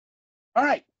All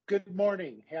right. Good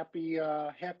morning. Happy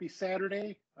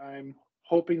Saturday. I'm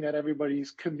hoping that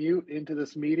everybody's commute into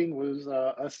this meeting was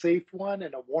a safe one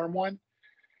and a warm one.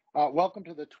 Welcome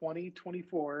to the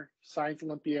 2024 Science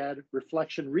Olympiad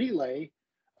Reflection Relay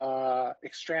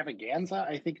Extravaganza,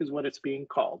 I think is what it's being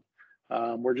called.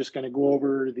 We're just going to go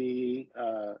over the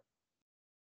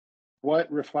what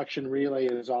Reflection Relay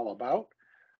is all about.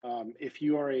 If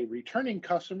you are a returning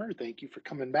customer, thank you for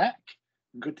coming back.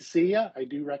 Good to see you. I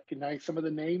do recognize some of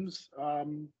the names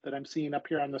that I'm seeing up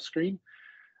here on the screen.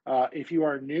 If you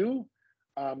are new,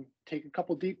 take a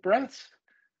couple deep breaths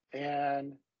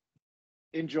and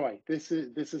enjoy. This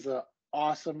is a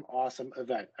awesome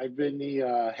event. I've been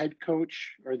the head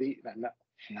coach, or the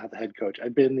not the head coach.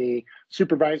 I've been the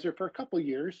supervisor for a couple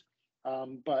years.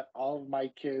 But all of my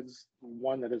kids,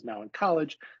 one that is now in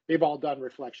college, they've all done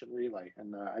Reflection Relay,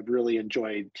 and I've really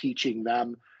enjoyed teaching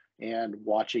them and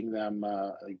watching them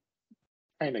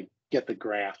kind of get the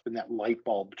grasp and that light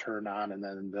bulb turn on, and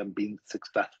then them being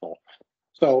successful.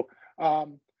 So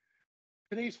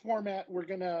today's format, we're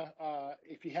gonna,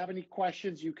 if you have any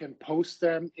questions, you can post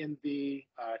them in the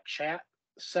chat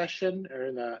session or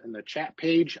in the chat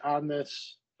page on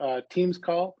this Teams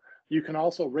call. You can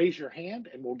also raise your hand,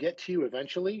 and we'll get to you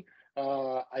eventually.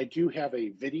 I do have a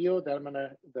video that I'm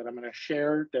gonna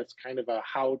share. That's kind of a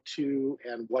how-to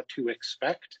and what to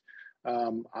expect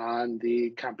on the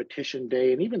competition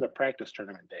day and even the practice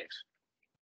tournament days.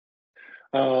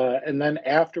 And then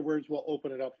afterwards, we'll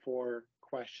open it up for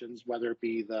questions, whether it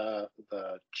be the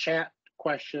chat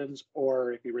questions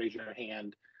or if you raise your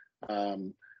hand.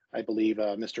 I believe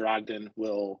Mr. Ogden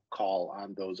will call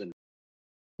on those. And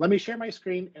let me share my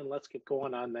screen and let's get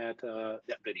going on that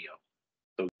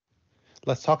video.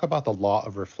 Let's talk about the law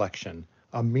of reflection.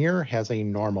 A mirror has a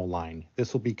normal line.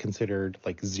 This will be considered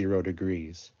like 0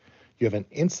 degrees. You have an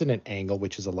incident angle,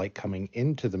 which is a light coming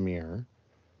into the mirror,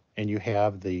 and you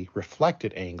have the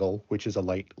reflected angle, which is a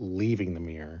light leaving the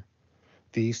mirror.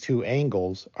 These two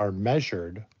angles are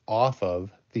measured off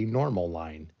of the normal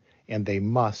line, and they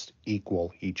must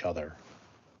equal each other.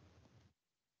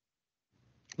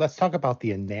 Let's talk about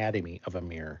the anatomy of a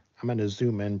mirror. I'm going to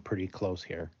zoom in pretty close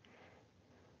here.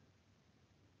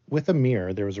 With a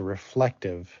mirror, there is a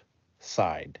reflective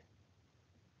side.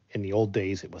 In the old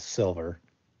days, it was silver.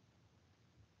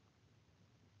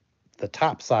 The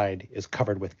top side is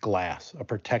covered with glass, a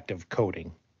protective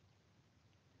coating.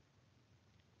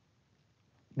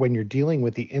 When you're dealing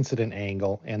with the incident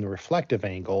angle and the reflective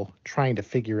angle, trying to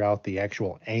figure out the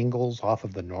actual angles off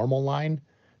of the normal line,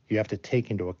 you have to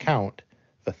take into account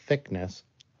the thickness,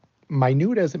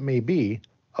 minute as it may be,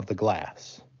 of the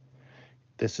glass.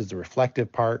 This is the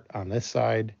reflective part on this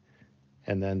side,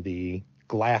 and then the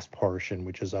glass portion,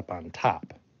 which is up on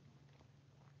top.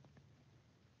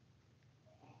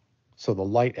 So the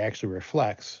light actually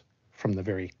reflects from the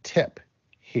very tip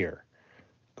here,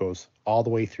 goes all the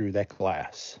way through that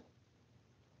glass.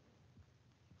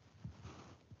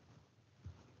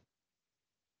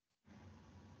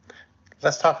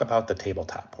 Let's talk about the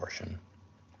tabletop portion.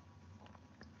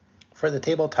 For the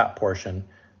tabletop portion,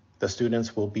 the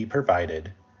students will be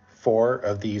provided 4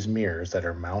 of these mirrors that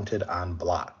are mounted on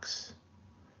blocks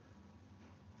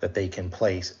that they can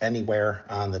place anywhere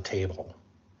on the table,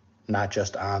 not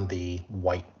just on the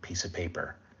white piece of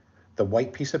paper. The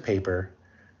white piece of paper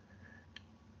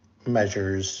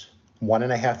measures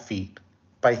 1.5 feet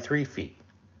by 3 feet.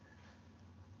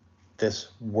 This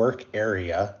work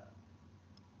area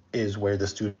is where the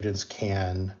students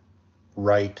can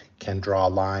write, can draw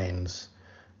lines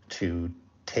to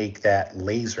take that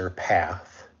laser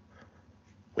path,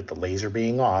 with the laser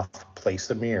being off, place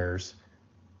the mirrors,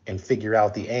 and figure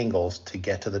out the angles to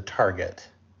get to the target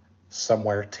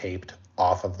somewhere taped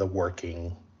off of the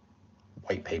working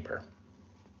white paper.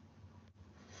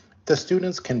 The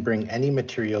students can bring any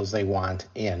materials they want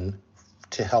in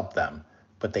to help them,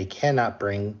 but they cannot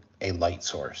bring a light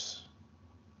source.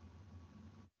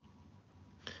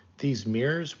 These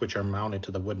mirrors, which are mounted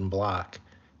to the wooden block,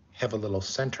 have a little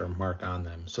center mark on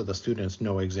them, so the students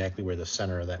know exactly where the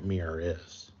center of that mirror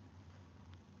is.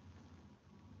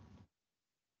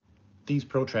 These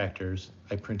protractors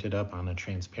I printed up on a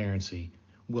transparency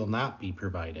will not be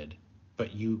provided,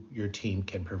 but your team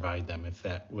can provide them if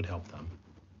that would help them.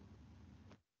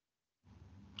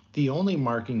 The only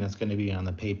marking that's going to be on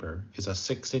the paper is a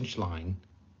 6-inch line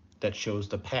that shows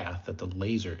the path that the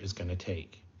laser is going to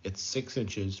take. It's 6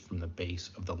 inches from the base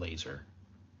of the laser.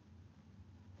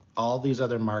 All these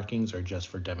other markings are just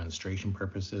for demonstration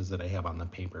purposes that I have on the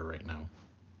paper right now.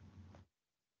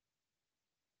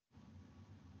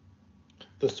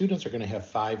 The students are going to have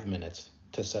 5 minutes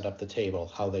to set up the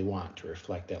table how they want to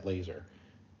reflect that laser.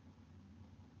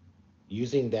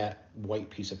 Using that white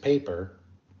piece of paper,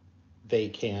 they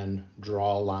can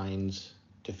draw lines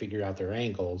to figure out their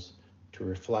angles to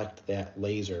reflect that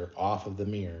laser off of the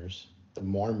mirrors. The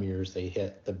more mirrors they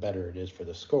hit, the better it is for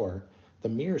the score. The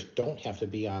mirrors don't have to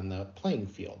be on the playing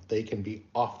field. They can be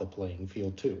off the playing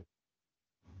field too.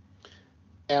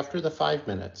 After the 5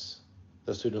 minutes,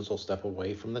 the students will step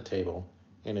away from the table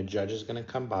and a judge is going to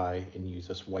come by and use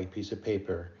this white piece of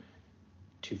paper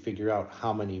to figure out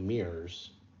how many mirrors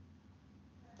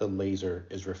the laser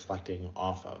is reflecting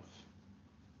off of.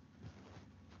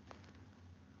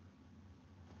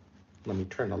 Let me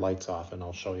turn the lights off and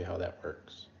I'll show you how that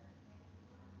works.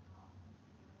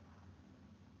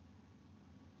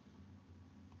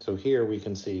 So here we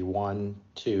can see 1,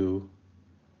 2,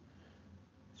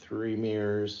 3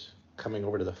 mirrors coming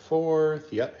over to the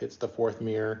fourth. Yep, hits the fourth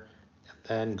mirror and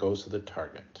then goes to the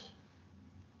target.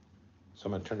 So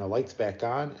I'm going to turn the lights back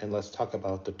on and let's talk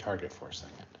about the target for a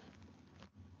second.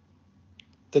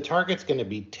 The target's going to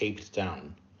be taped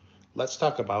down. Let's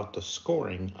talk about the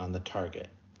scoring on the target.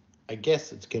 I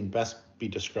guess it can best be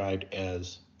described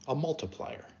as a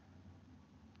multiplier.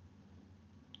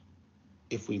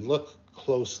 If we look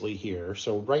closely here,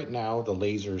 so right now the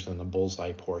laser's in the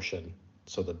bullseye portion,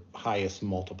 so the highest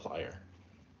multiplier.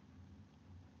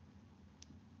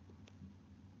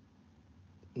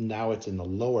 Now it's in the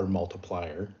lower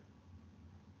multiplier.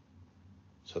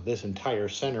 So this entire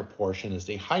center portion is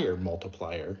the higher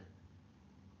multiplier.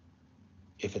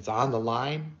 If it's on the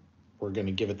line, we're going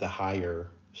to give it the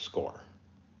higher score.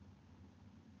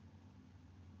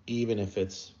 Even if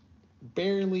it's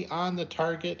barely on the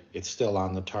target, it's still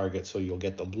on the target, so you'll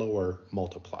get the lower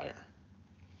multiplier.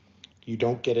 You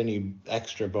don't get any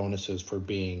extra bonuses for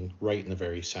being right in the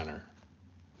very center.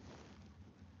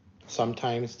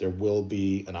 Sometimes there will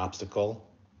be an obstacle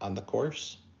on the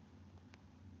course.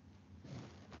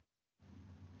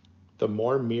 The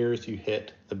more mirrors you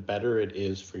hit, the better it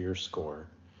is for your score.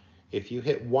 If you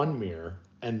hit one mirror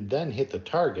and then hit the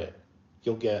target,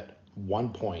 you'll get 1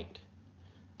 point.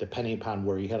 Depending upon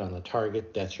where you hit on the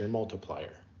target, that's your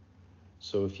multiplier.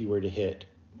 So if you were to hit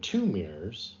 2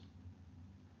 mirrors,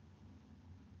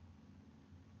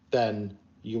 then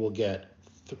you will get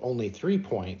only 3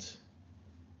 points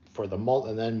for the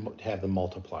and then have the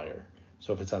multiplier.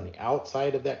 So if it's on the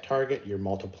outside of that target, your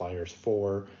multiplier is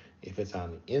 4. If it's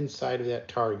on the inside of that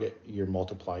target, your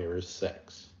multiplier is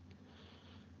 6.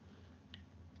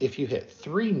 If you hit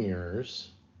 3 mirrors,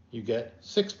 you get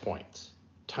 6 points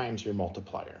times your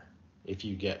multiplier. If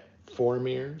you get 4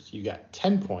 mirrors, you got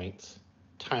 10 points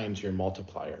times your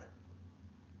multiplier.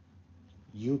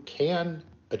 You can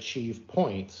achieve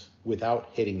points without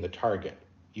hitting the target.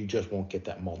 You just won't get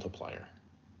that multiplier.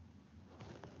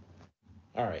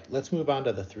 All right, let's move on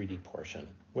to the 3D portion.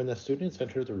 When the students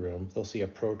enter the room, they'll see a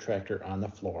protractor on the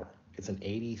floor. It's an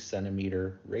 80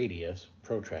 centimeter radius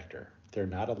protractor. They're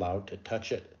not allowed to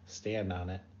touch it, stand on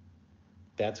it.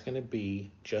 That's going to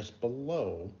be just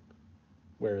below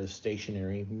where the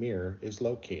stationary mirror is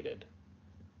located.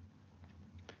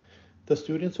 The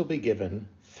students will be given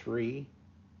 3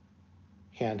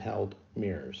 handheld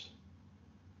mirrors.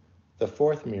 The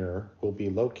 4th mirror will be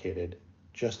located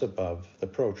just above the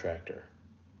protractor.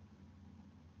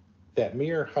 That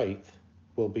mirror height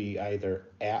will be either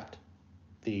at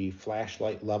the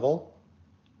flashlight level,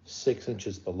 6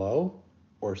 inches below,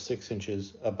 or 6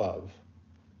 inches above.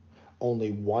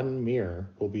 Only 1 mirror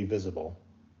will be visible.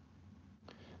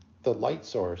 The light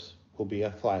source will be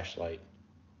a flashlight,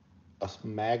 a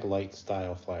mag light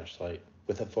style flashlight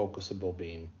with a focusable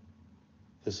beam.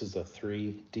 This is a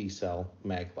 3D cell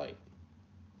mag light.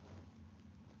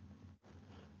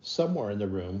 Somewhere in the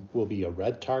room will be a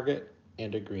red target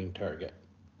and a green target.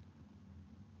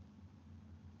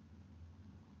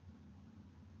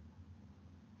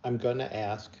 I'm going to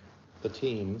ask the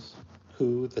teams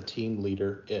who the team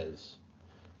leader is.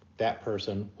 That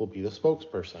person will be the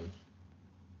spokesperson.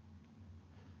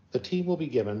 The team will be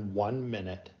given 1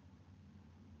 minute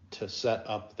to set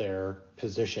up their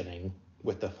positioning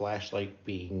with the flashlight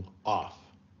being off.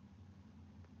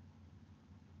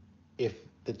 If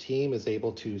the team is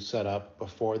able to set up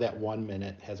before that 1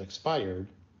 minute has expired,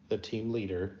 the team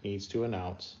leader needs to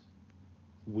announce,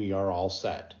 "We are all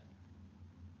set,"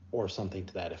 or something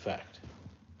to that effect.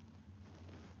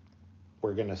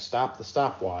 We're going to stop the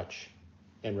stopwatch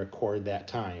and record that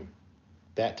time.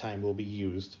 That time will be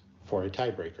used for a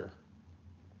tiebreaker.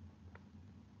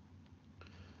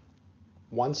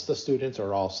 Once the students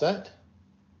are all set,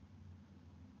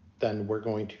 then we're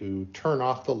going to turn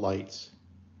off the lights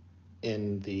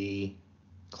in the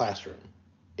classroom.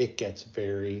 It gets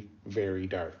very, very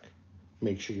dark.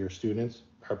 Make sure your students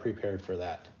are prepared for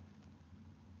that.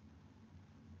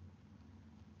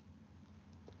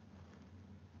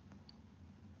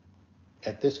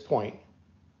 At this point,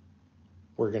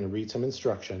 we're going to read some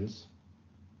instructions,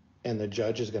 and the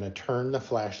judge is going to turn the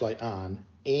flashlight on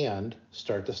and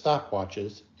start the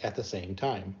stopwatches at the same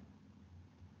time.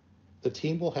 The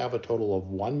team will have a total of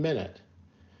 1 minute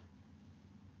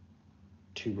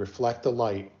to reflect the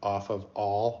light off of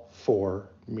all 4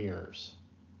 mirrors,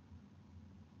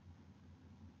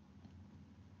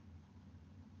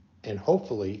 and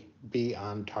hopefully be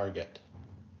on target.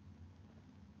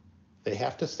 They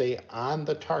have to stay on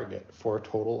the target for a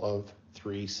total of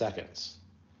 3 seconds.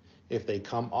 If they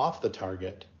come off the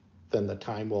target, then the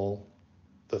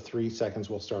 3 seconds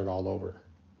will start all over.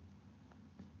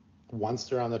 Once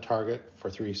they're on the target for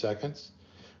 3 seconds,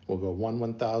 we'll go 1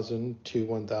 1000, 2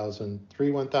 1000,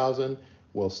 3 1000.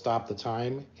 We'll stop the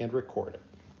time and record it.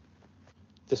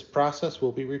 This process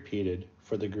will be repeated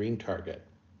for the green target.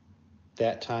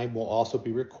 That time will also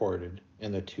be recorded,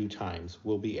 and the 2 times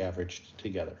will be averaged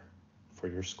together for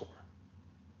your score.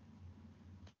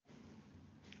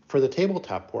 For the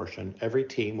tabletop portion, every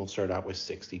team will start out with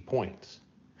 60 points.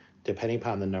 Depending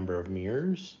upon the number of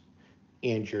mirrors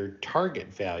and your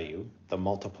target value, the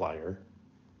multiplier,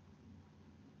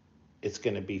 it's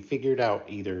going to be figured out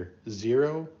either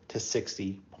 0 to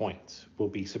 60 points will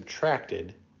be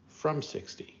subtracted from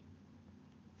 60.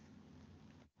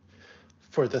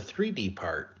 For the 3D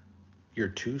part, your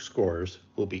 2 scores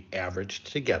will be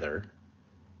averaged together,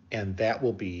 and that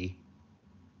will be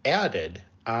added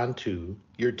onto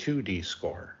your 2D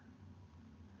score.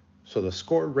 So the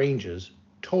score ranges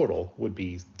total would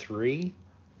be 3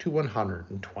 to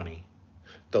 120.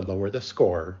 The lower the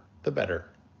score, the better.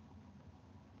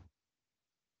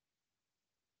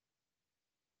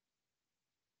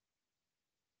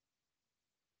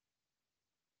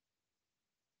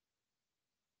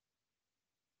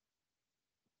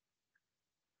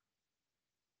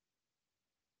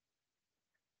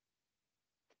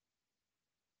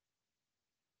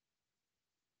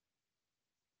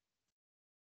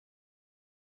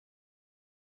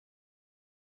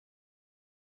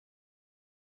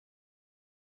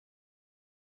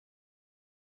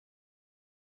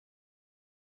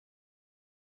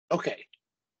 Okay,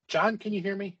 John, can you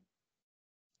hear me?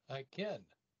 I can.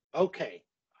 Okay,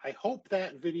 I hope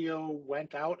that video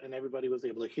went out and everybody was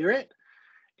able to hear it.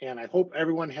 And I hope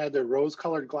everyone had their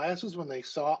rose-colored glasses when they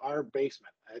saw our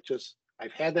basement.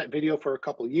 I've had that video for a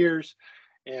couple years,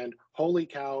 and holy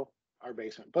cow, our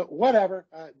basement. But whatever,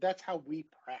 that's how we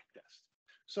practice.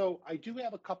 So I do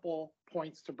have a couple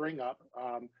points to bring up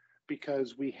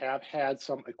because we have had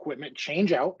some equipment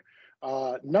change out.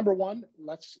 Number one,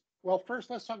 first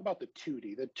let's talk about the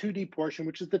 2D portion,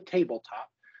 which is the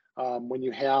tabletop. When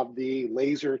you have the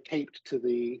laser taped to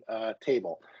the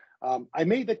table. I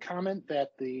made the comment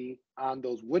that on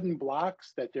those wooden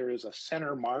blocks that there is a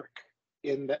center mark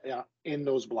in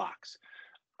those blocks.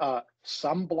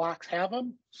 Some blocks have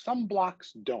them, some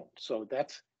blocks don't. So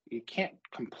you can't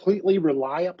completely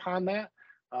rely upon that.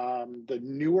 The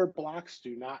newer blocks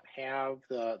do not have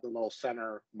the little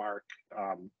center mark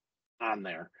on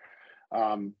there.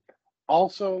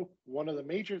 Also, one of the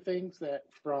major things that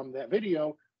from that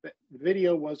video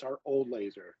was our old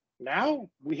laser. Now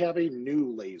we have a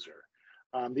new laser.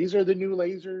 These are the new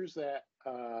lasers that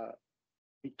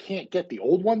we can't get the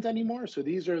old ones anymore. So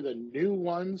these are the new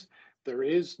ones. There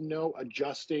is no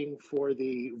adjusting for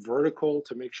the vertical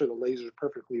to make sure the laser is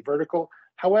perfectly vertical.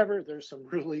 However, there's some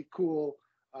really cool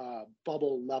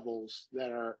bubble levels that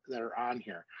are on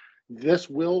here. This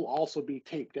will also be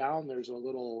taped down. There's a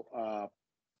little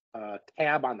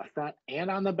tab on the front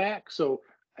and on the back. So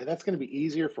that's going to be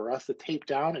easier for us to tape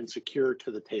down and secure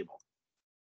to the table.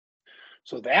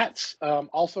 So that's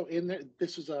also in there.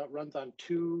 This runs on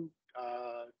 2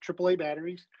 AAA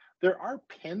batteries. There are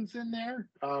pins in there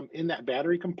in that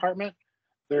battery compartment.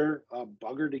 They're a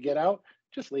bugger to get out.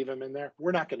 Just leave them in there.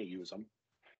 We're not going to use them.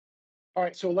 All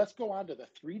right, so let's go on to the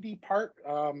 3D part.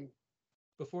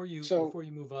 Before you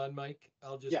move on, Mike,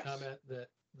 I'll just comment that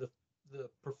the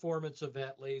performance of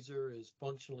that laser is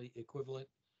functionally equivalent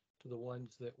to the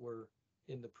ones that were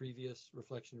in the previous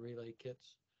reflection relay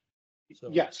kits. So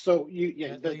yes, so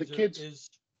the kids is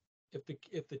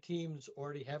if the teams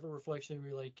already have a reflection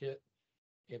relay kit,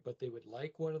 but they would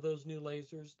like one of those new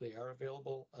lasers, they are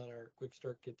available on our quick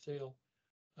start kit sale.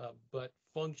 But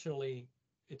functionally,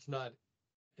 it's not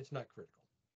critical.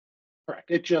 Correct.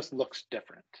 It just looks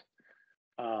different.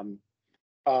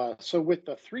 So with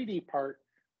the 3D part,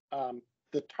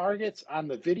 the targets on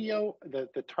the video,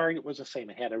 the target was the same.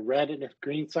 It had a red and a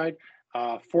green side.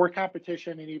 For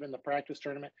competition and even the practice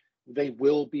tournament, they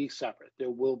will be separate.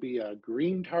 There will be a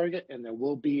green target and there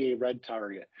will be a red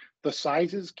target. The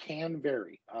sizes can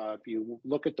vary. If you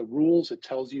look at the rules, it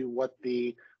tells you what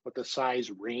the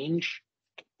size range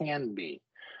can be.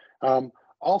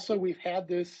 Also, we've had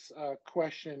this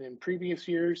question in previous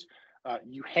years.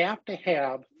 You have to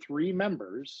have 3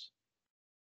 members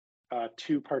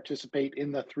to participate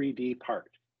in the 3D part.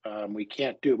 We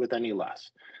can't do it with any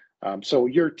less. So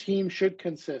your team should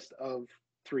consist of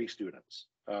 3 students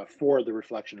for the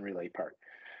reflection relay part.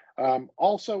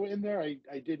 Also in there,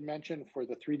 I did mention for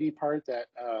the 3D part that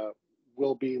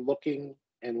we'll be looking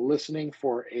and listening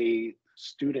for a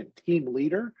student team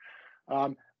leader.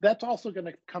 That's also going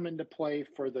to come into play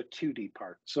for the 2D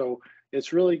part. So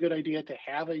it's really a good idea to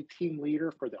have a team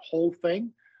leader for the whole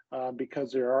thing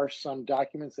because there are some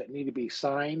documents that need to be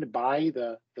signed by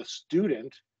the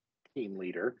student team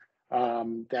leader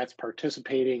that's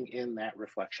participating in that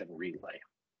reflection relay.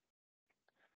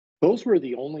 Those were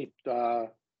the only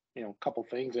couple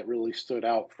things that really stood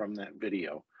out from that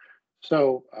video.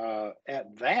 So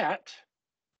at that,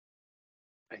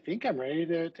 I think I'm ready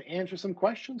to answer some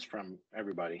questions from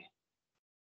everybody.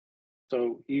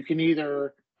 So you can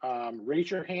either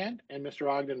raise your hand and Mr.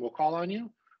 Ogden will call on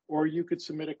you, or you could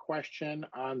submit a question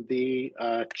on the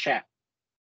chat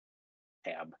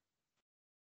tab.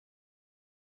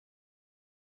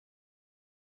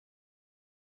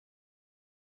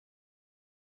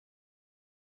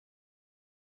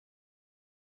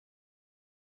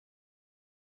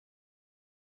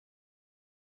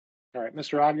 All right,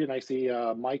 Mr. Ogden, I see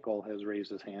Michael has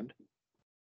raised his hand.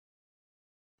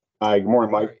 Hi, good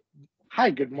morning, Mike. Right. Hi,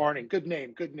 good morning. Good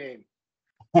name, good name.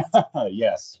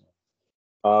 Yes.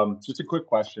 Just a quick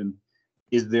question.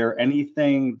 Is there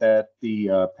anything that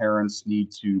the parents need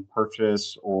to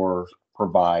purchase or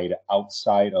provide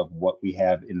outside of what we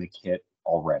have in the kit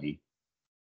already?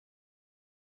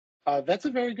 That's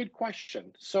a very good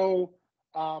question. So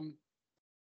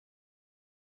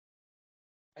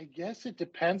I guess it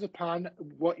depends upon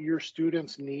what your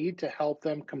students need to help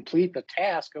them complete the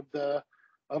task of the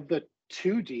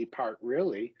 2D part,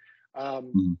 really.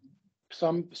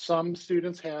 Some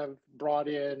students have brought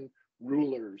in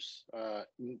rulers,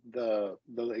 the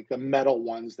metal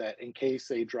ones that in case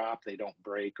they drop, they don't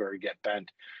break or get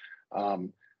bent.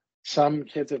 Some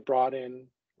kids have brought in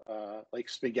like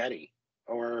spaghetti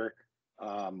or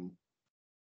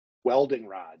welding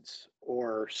rods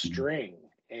or string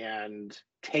and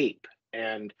tape.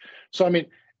 And so, I mean,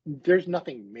 there's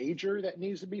nothing major that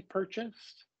needs to be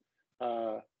purchased.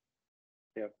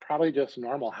 Probably just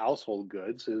normal household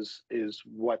goods is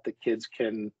what the kids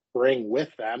can bring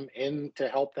with them in to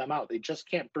help them out. They just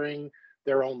can't bring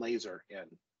their own laser in.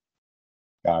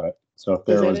 Got it. So if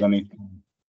there was any,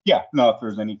 if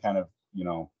there's any kind of,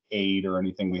 aid or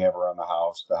anything we have around the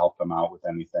house to help them out with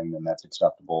anything, then that's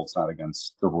acceptable. It's not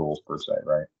against the rules per se,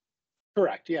 right?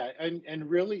 Correct. Yeah. And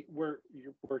really we're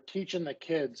teaching the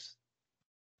kids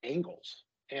angles,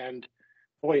 and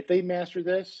boy, if they master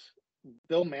this,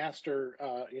 they'll master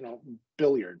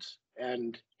billiards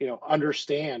and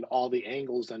understand all the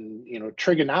angles and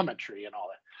trigonometry and all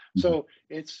that. So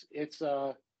it's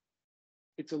a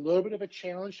little bit of a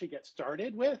challenge to get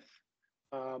started with,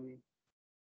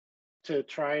 to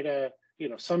try to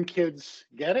some kids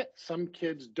get it, some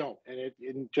kids don't, and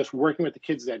in just working with the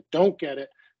kids that don't get it,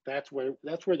 that's where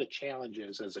the challenge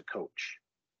is as a coach.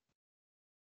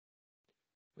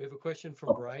 We have a question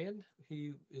from Brian.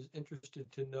 He is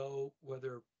interested to know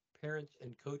whether parents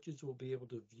and coaches will be able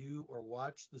to view or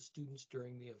watch the students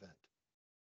during the event.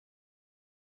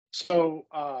 So,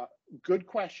 good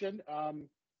question.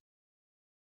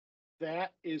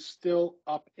 That is still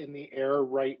up in the air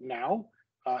right now.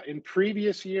 In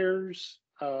previous years,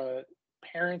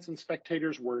 parents and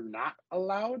spectators were not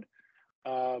allowed.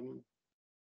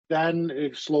 Then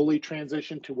it slowly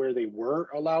transitioned to where they were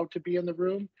allowed to be in the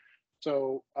room.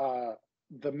 So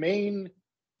the main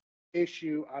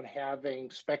issue on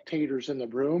having spectators in the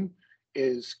room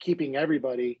is keeping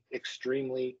everybody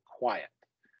extremely quiet,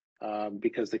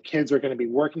 because the kids are going to be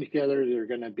working together. They're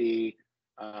going to be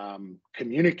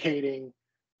communicating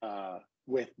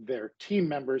with their team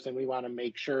members, and we want to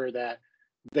make sure that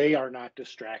they are not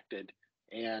distracted.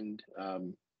 And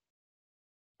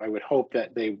I would hope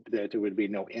that there would be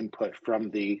no input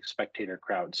from the spectator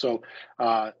crowd. So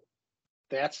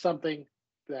that's something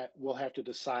that we'll have to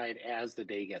decide as the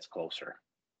day gets closer.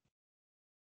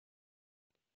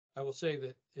 I will say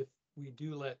that if we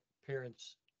do let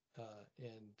parents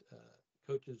and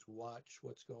coaches watch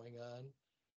what's going on,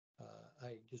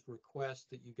 I just request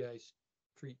that you guys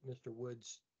treat Mr.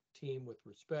 Wood's team with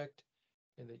respect,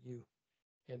 and that you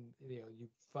and you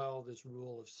follow this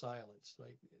rule of silence.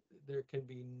 Like there can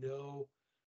be no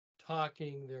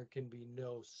talking, there can be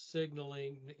no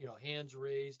signaling, hands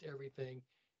raised, everything.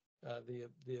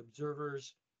 The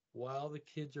observers, while the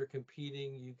kids are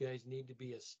competing, you guys need to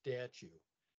be a statue.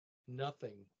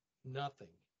 Nothing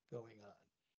going on.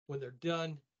 When they're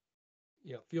done,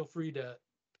 feel free to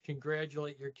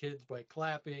congratulate your kids by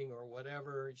clapping or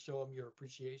whatever, show them your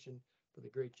appreciation for the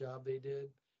great job they did.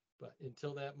 But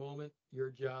until that moment, your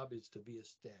job is to be a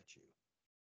statue.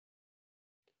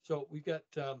 So we've got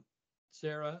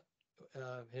Sarah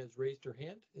has raised her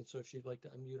hand, and so if she'd like to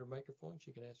unmute her microphone,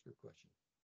 she can ask her question.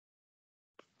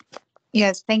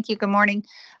 Yes, thank you. Good morning.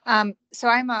 So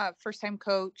I'm a first-time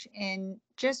coach, and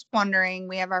just wondering,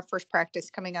 we have our first practice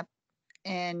coming up,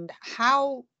 and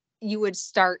how you would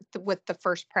start with the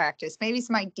first practice. Maybe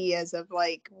some ideas of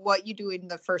like what you do in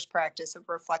the first practice of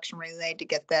reflection relay to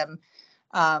get them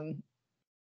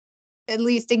at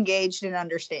least engaged in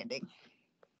understanding.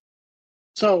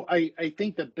 So I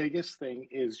think the biggest thing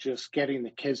is just getting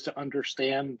the kids to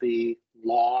understand the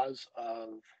laws of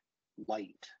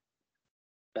light,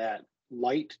 that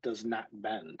light does not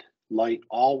bend. Light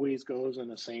always goes in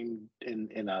the same,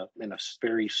 in a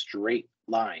very straight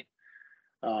line.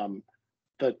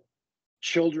 The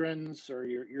children's or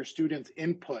your students'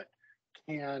 input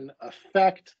can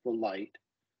affect the light,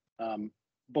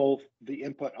 both the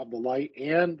input of the light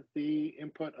and the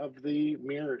input of the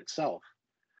mirror itself.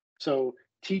 So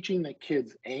teaching the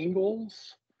kids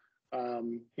angles,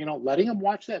 letting them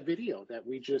watch that video that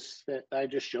I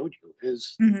just showed you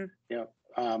is,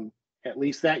 at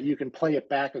least that you can play it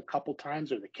back a couple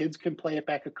times, or the kids can play it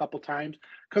back a couple times.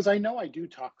 Because I know I do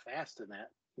talk fast in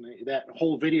that. That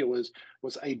whole video was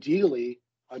ideally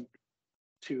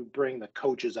to bring the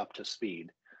coaches up to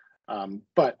speed,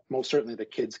 but most certainly the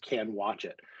kids can watch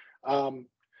it.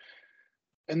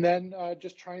 And then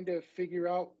just trying to figure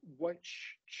out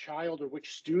which child or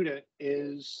which student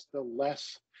is the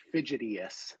less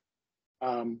fidgetiest.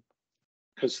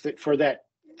 Because for that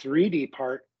 3D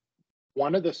part,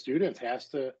 one of the students has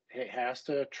to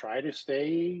try to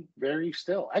stay very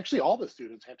still. Actually, all the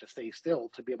students have to stay still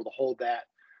to be able to hold that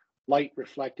light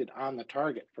reflected on the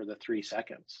target for the 3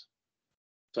 seconds.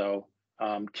 So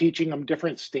teaching them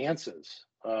different stances,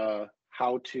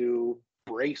 how to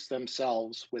brace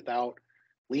themselves without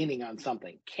leaning on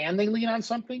something. Can they lean on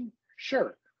something?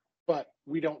 Sure. But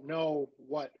we don't know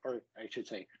what, or I should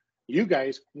say, you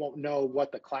guys won't know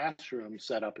what the classroom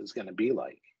setup is going to be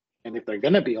like, and if they're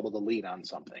going to be able to lean on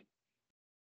something.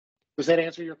 Does that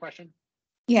answer your question?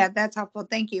 Yeah, that's helpful.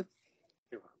 Thank you.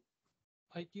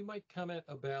 Mike, you might comment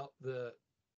about the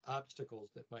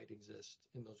obstacles that might exist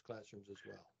in those classrooms as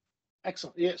well.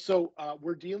 Excellent. Yeah. So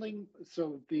we're dealing.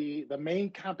 So the main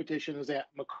competition is at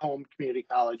Macomb Community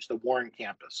College, the Warren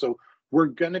campus. So we're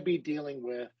going to be dealing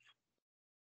with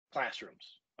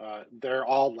classrooms. They're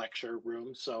all lecture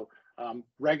rooms. So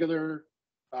regular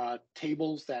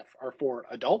tables that are for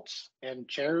adults and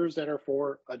chairs that are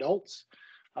for adults.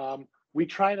 We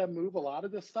try to move a lot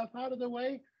of this stuff out of the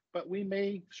way, but we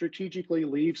may strategically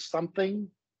leave something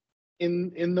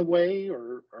in the way,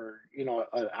 or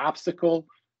an obstacle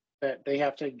that they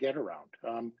have to get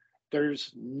around.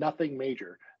 There's nothing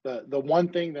major. The one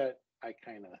thing that I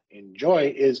kind of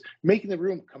enjoy is making the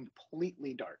room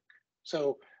completely dark.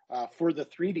 So for the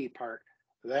 3D part,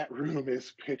 that room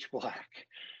is pitch black.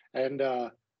 And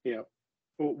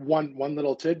one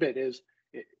little tidbit is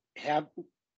have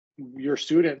your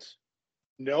students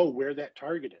know where that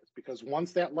target is, because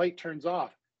once that light turns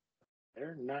off,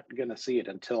 they're not going to see it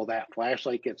until that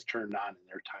flashlight gets turned on and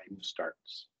their time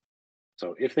starts.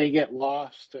 So if they get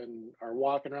lost and are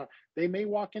walking around, they may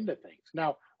walk into things.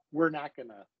 Now, we're not going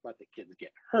to let the kids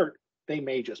get hurt. They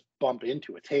may just bump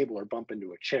into a table or bump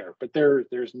into a chair, but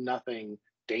there's nothing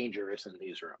dangerous in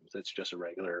these rooms. It's just a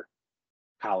regular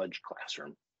college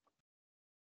classroom.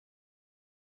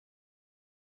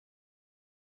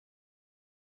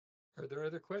 Are there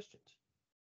other questions?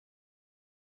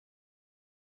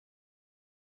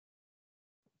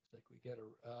 Looks like we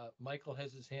got Michael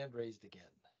has his hand raised again.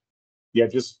 Yeah,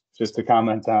 just to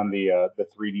comment on the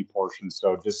 3D portion.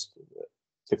 So just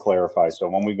to clarify, so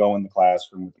when we go in the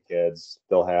classroom with the kids,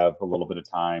 they'll have a little bit of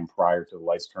time prior to the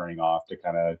lights turning off to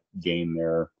kind of gain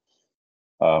their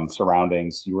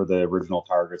surroundings, see where the original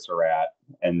targets are at,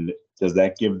 and does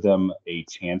that give them a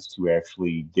chance to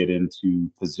actually get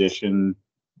into position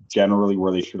generally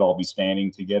where they should all be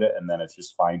standing to get it, and then it's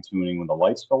just fine tuning when the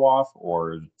lights go off,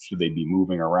 or should they be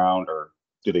moving around, or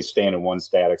do they stand in one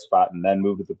static spot and then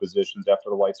move to the positions after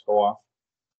the lights go off?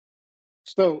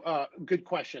 So good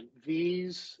question.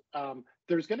 These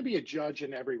there's going to be a judge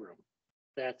in every room.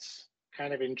 That's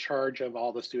kind of in charge of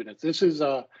all the students. This is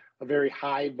a very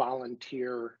high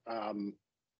volunteer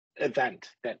event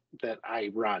that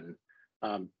I run.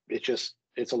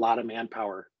 It's a lot of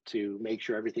manpower to make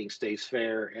sure everything stays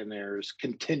fair and there's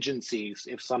contingencies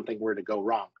if something were to go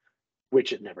wrong,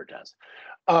 which it never does.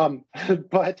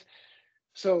 But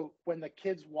so when the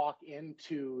kids walk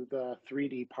into the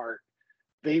 3D part,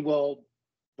 the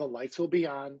lights will be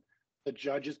on. The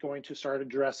judge is going to start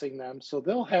addressing them. So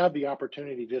they'll have the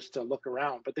opportunity just to look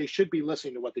around, but they should be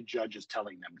listening to what the judge is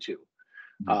telling them too.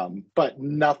 But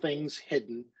nothing's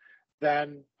hidden.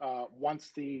 Then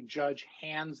once the judge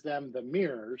hands them the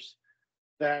mirrors,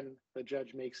 then the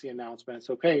judge makes the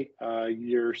announcements, okay,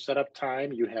 your setup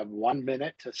time, you have 1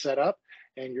 minute to set up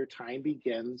and your time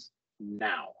begins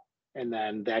now. And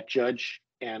then that judge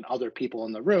and other people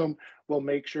in the room will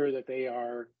make sure that they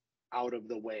are out of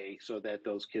the way so that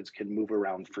those kids can move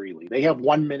around freely. They have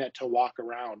 1 minute to walk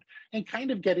around and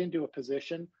kind of get into a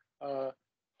position.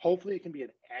 Hopefully it can be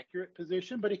an accurate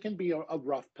position, but it can be a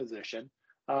rough position.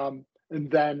 And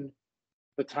then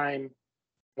the time,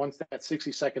 once that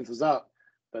 60 seconds is up,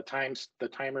 the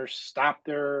timers stop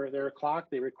their clock,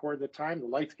 they record the time, the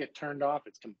lights get turned off,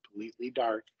 it's completely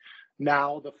dark.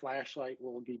 Now the flashlight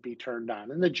will be turned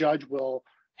on and the judge will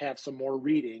have some more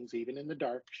readings, even in the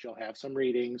dark. She'll have some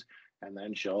readings and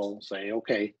then she'll say,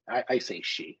 okay, I say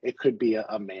she, it could be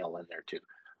a male in there too.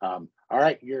 All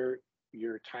right, your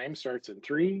time starts in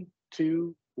 3,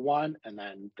 2, 1, and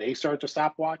then they start the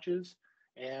stopwatches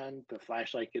and the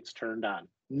flashlight gets turned on.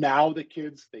 Now the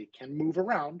kids, they can move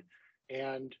around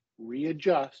and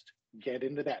readjust, get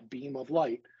into that beam of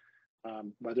light,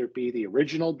 whether it be the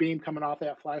original beam coming off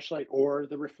that flashlight or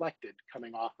the reflected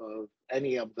coming off of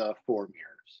any of the 4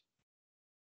 mirrors.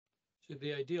 So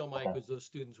the ideal, Mike, was those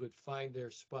students would find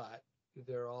their spot,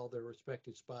 all their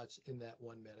respective spots in that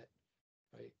 1 minute,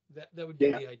 right? That would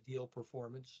be the ideal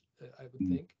performance, I would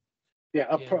think.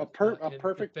 Yeah,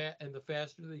 perfect. And the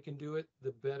faster they can do it,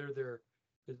 the better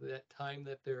that time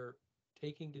that they're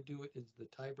taking to do it is the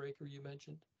tiebreaker you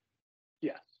mentioned.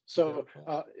 Yes. So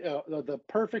the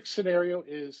perfect scenario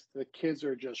is the kids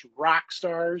are just rock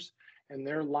stars and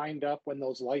they're lined up when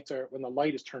the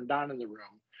light is turned on in the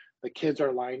room. The kids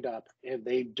are lined up and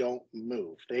they don't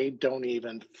move. They don't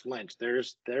even flinch. They're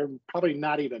probably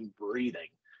not even breathing.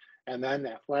 And then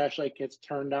that flashlight gets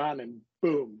turned on and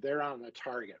boom, they're on the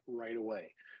target right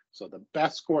away. So the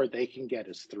best score they can get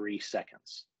is 3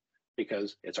 seconds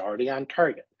because it's already on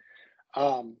target.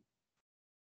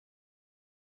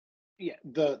 Yeah,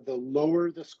 the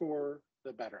lower the score,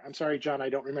 the better. I'm sorry, John, I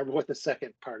don't remember what the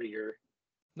second part of your.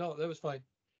 No, that was fine.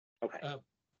 Okay.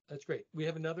 That's great. We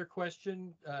have another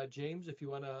question. James, if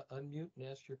you want to unmute and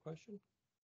ask your question.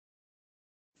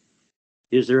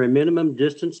 Is there a minimum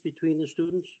distance between the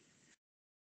students?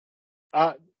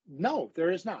 No,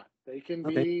 there is not. They can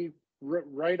be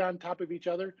right on top of each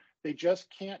other. They just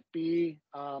can't be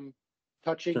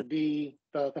touching the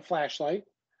flashlight.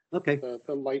 Okay.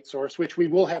 The light source, which we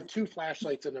will have 2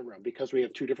 flashlights in the room because we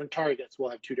have 2 different targets. We'll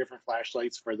have 2 different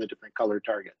flashlights for the different colored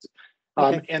targets.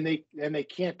 Okay. And they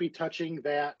can't be touching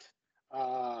that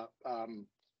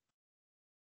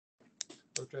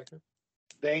protractor.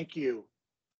 Thank you.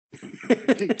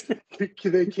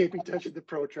 They can't be touching the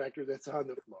protractor that's on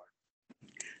the floor.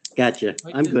 Gotcha.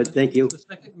 Mike, I'm good. Thank you. The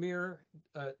second mirror,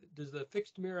 does the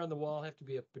fixed mirror on the wall have to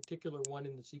be a particular one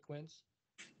in the sequence?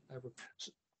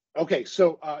 Okay,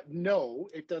 so no,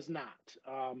 it does not.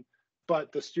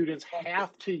 But the students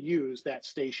have to use that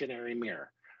stationary mirror.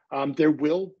 There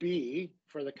will be,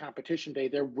 for the competition day,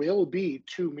 there will be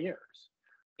 2 mirrors.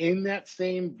 In that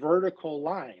same vertical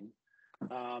line,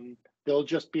 there'll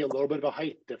just be a little bit of a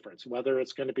height difference, whether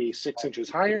it's going to be 6 inches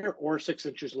higher or 6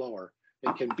 inches lower.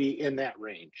 It can be in that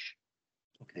range.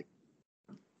 Okay.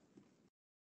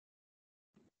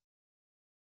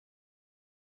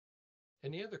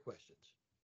 Any other questions?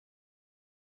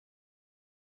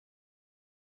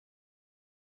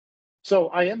 So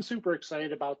I am super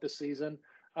excited about this season.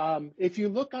 If you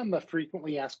look on the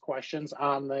frequently asked questions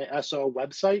on the SO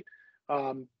website,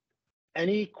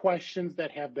 any questions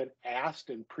that have been asked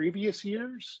in previous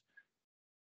years,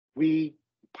 we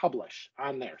publish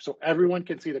on there. So everyone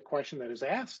can see the question that is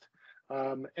asked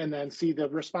and then see the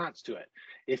response to it.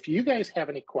 If you guys have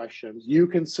any questions, you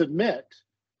can submit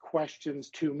questions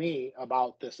to me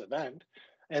about this event,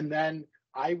 and then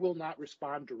I will not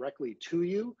respond directly to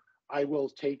you. I will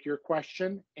take your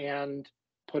question and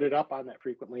put it up on that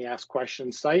frequently asked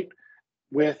questions site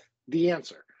with the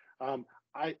answer.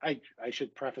 I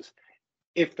should preface,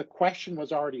 if the question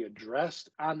was already addressed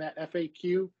on that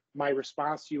FAQ, my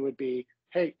response to you would be,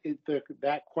 hey,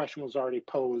 that question was already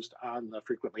posed on the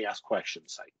frequently asked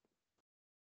questions site.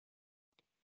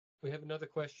 We have another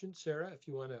question, Sarah, if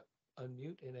you want to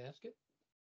unmute and ask it.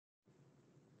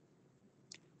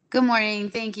 Good morning.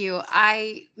 Thank you.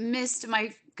 I missed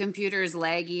my computer's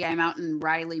laggy. I'm out in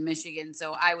Riley, Michigan,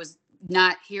 so I was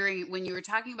not hearing when you were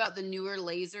talking about the newer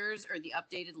lasers or the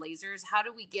updated lasers. How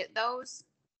do we get those?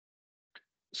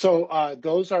 So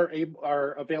those are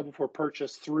available for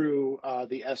purchase through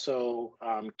the SO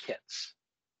kits.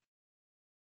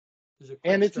 There's a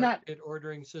And quick it's start not- kit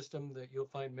ordering system that you'll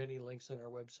find many links on our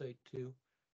website too.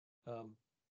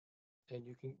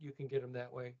 And you can get them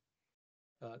that way.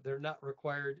 They're not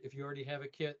required. If you already have a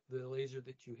kit, the laser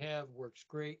that you have works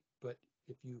great. But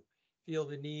if you feel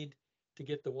the need to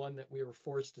get the one that we were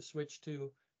forced to switch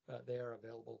to, they are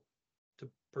available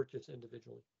to purchase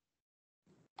individually.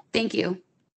 Thank you.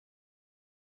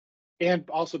 And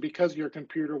also because your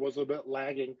computer was a bit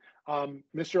lagging,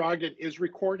 Mr. Ogden is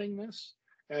recording this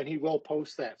and he will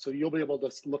post that. So you'll be able to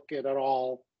look at it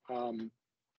all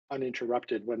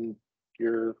uninterrupted when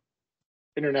your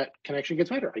internet connection gets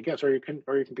better, I guess, or your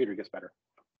computer gets better.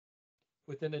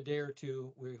 Within a day or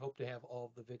two, we hope to have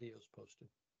all of the videos posted.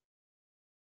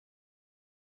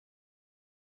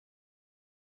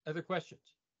 Other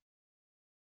questions?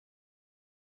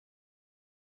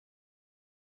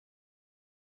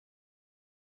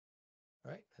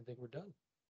 All right, I think we're done.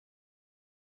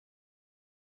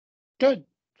 Good.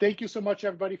 Thank you so much,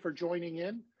 everybody, for joining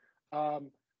in.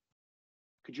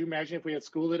 Could you imagine if we had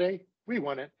school today? We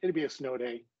wouldn't. It'd be a snow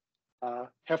day.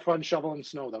 Have fun shoveling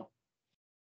snow, though.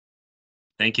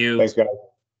 Thank you. Thanks, guys.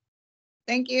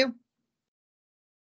 Thank you.